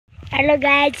Hello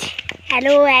guys,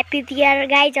 hello happy Tihar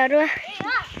गाइजहरू।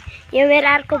 यो मेरो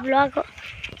अर्को ब्लग हो।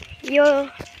 यो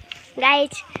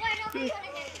गाइज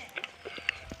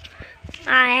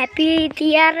ह्याप्पी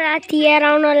तिहार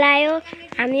आउन लाग्यो।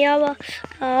 हामी अब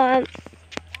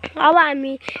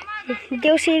हामी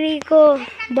देउसिरीको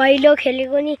भैलो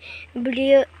खेलेको नि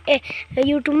भिडियो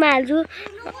युट्युबमा हाल्छु।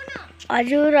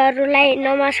 हजुरहरूलाई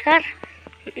नमस्कार।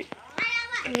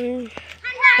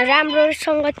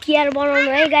 राम्रोसँग तिहार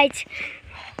बनाउनु है गाइज,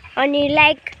 अनि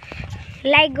लाइक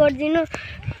गरिदिनु।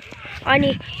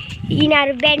 अनि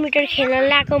यिनीहरू ब्याडमिन्टन खेल्न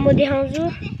लगाएको म देखाउँछु।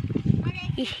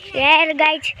 यार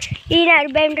गाइज, यिनीहरू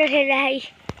ब्याडमिन्टन खेलिरहेको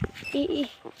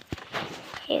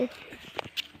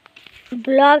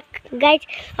ब्लग गाइज।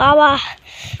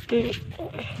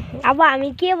 अब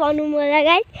हामी के भन्नु मलाई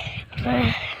गाइज,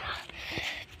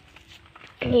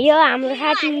 यो हाम्रो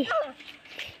साथी,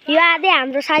 यो आधै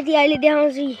हाम्रो साथी अहिले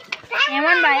देखाउँछु।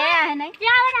 हेमन भाइ आएन,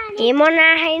 हेमन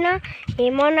आएन।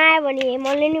 हेमन आयो भने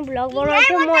हेमनले नि भ्लग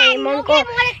बनाउँछु। म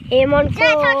हेमनको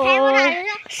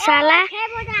साला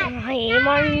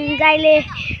हेमन दाइले।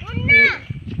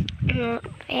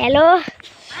 हेलो,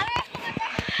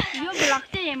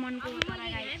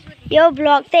 यो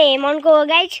भ्लग चाहिँ हेमनको हो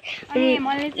गाइज।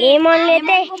 हेमनले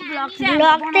चाहिँ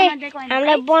भ्लग चाहिँ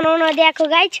हामीलाई बनाउन दिएको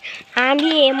गाइज।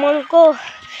 हामी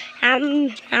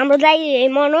हाम्रो दाइ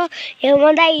हेमन हो।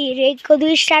 हेमन दाइ हिरोको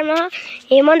 2 स्टारमा हो।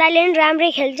 हेमन दाइले पनि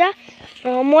राम्रै खेल्छ।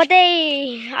 म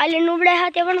चाहिँ अहिले नुब्डे छ,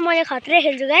 त्यो पनि मैले खत्रै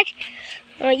खेल्छु गाइज।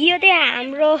 यो चाहिँ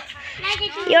हाम्रो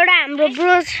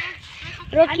ब्रोन्ज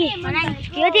रोकी।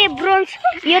 यो चाहिँ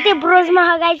ब्रोन्जमा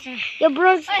छ गाइज। यो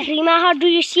ब्रोन्ज 3 मा छ,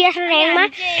 CS र्याङ्कमा।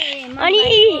 अनि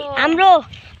हाम्रो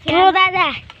प्रो दादा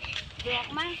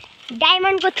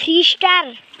डायमन्डको 3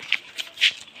 स्टार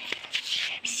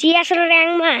CS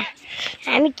र्याङ्कमा।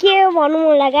 हामी के भनौँ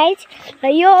होला गाइज,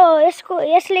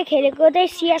 यसले खेलेको चाहिँ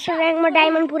CS र्याङ्कमा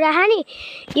डायमन्ड पुरा छ नि।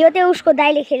 यो चाहिँ उसको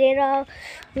दाइले खेलेर।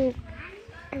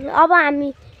 अब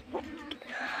हामीलाई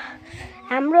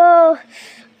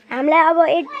अब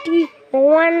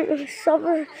 81 सब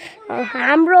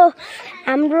हाम्रो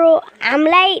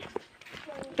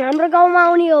गाउँमा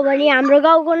आउने हो भने हाम्रो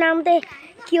गाउँको नाम चाहिँ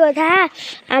के हो थाहा?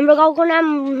 हाम्रो गाउँको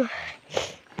नाम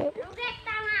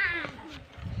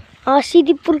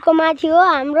सिद्धिपुरको माथि हो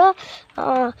हाम्रो।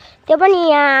 त्यो पनि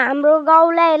यहाँ हाम्रो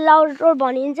गाउँलाई लाउडोर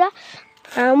भनिन्छ।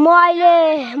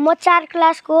 म 4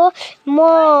 क्लासको हो। म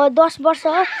 10 वर्ष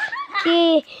हो।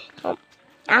 कि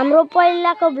हाम्रो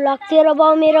पहिलाको भ्लग तेरो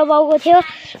बाउ मेरो बाउको थियो।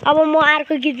 अब म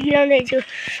अर्को गीत गाउँदैछु।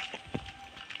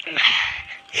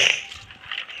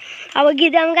 अब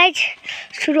गीत गाउँ गाइज,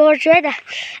 सुरु गर्छु है त।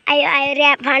 आयो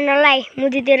ऱ्याप फाड्नलाई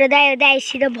मुदुतिर दाइ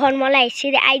सिधै भन मलाई।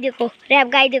 सिधै आइदिएको ऱ्याप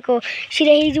गाइदिएको,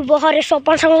 सिधै हिजो भर्खरै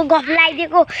सपनसँग गफ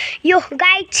लगाइदिएको यो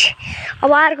गाइज।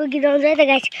 अब अर्को गीत गाउँछु है त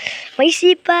गाइज।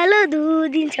 भैँसी पालो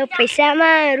दुध दिन्छ,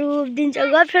 पैसामा रूप दिन्छ,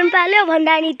 गर्लफ्रेन्ड पाल्यो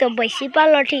भन्दा नि त भैँसी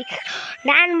पाल्न ठिक।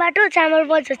 धान बाटो चामल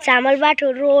बन्छ, चामल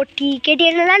बाटो रोटी,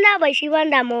 केटीहरू लाँदा भैँसी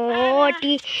भन्दा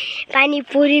मोटी।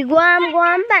 पानीपुरी गुवाम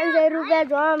 500 रुपियाँ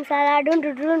झम साला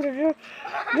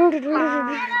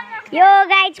यो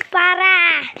गाइज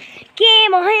पारा के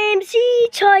महेमसी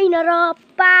छैन र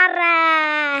पारा।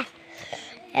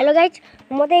 हेलो गाइज,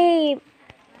 म चाहिँ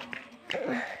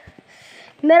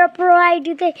मेरो प्रो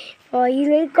आइडी चाहिँ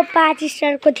हिरोको 5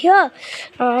 स्टारको थियो।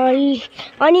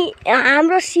 अनि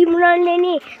हाम्रो सिमरनले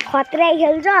नि खत्रै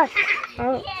खेल्छ।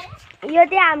 यो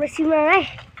चाहिँ हाम्रो सिमरन है।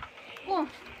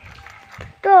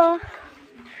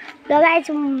 ल गाइज,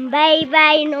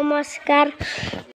 बाई नमस्कार।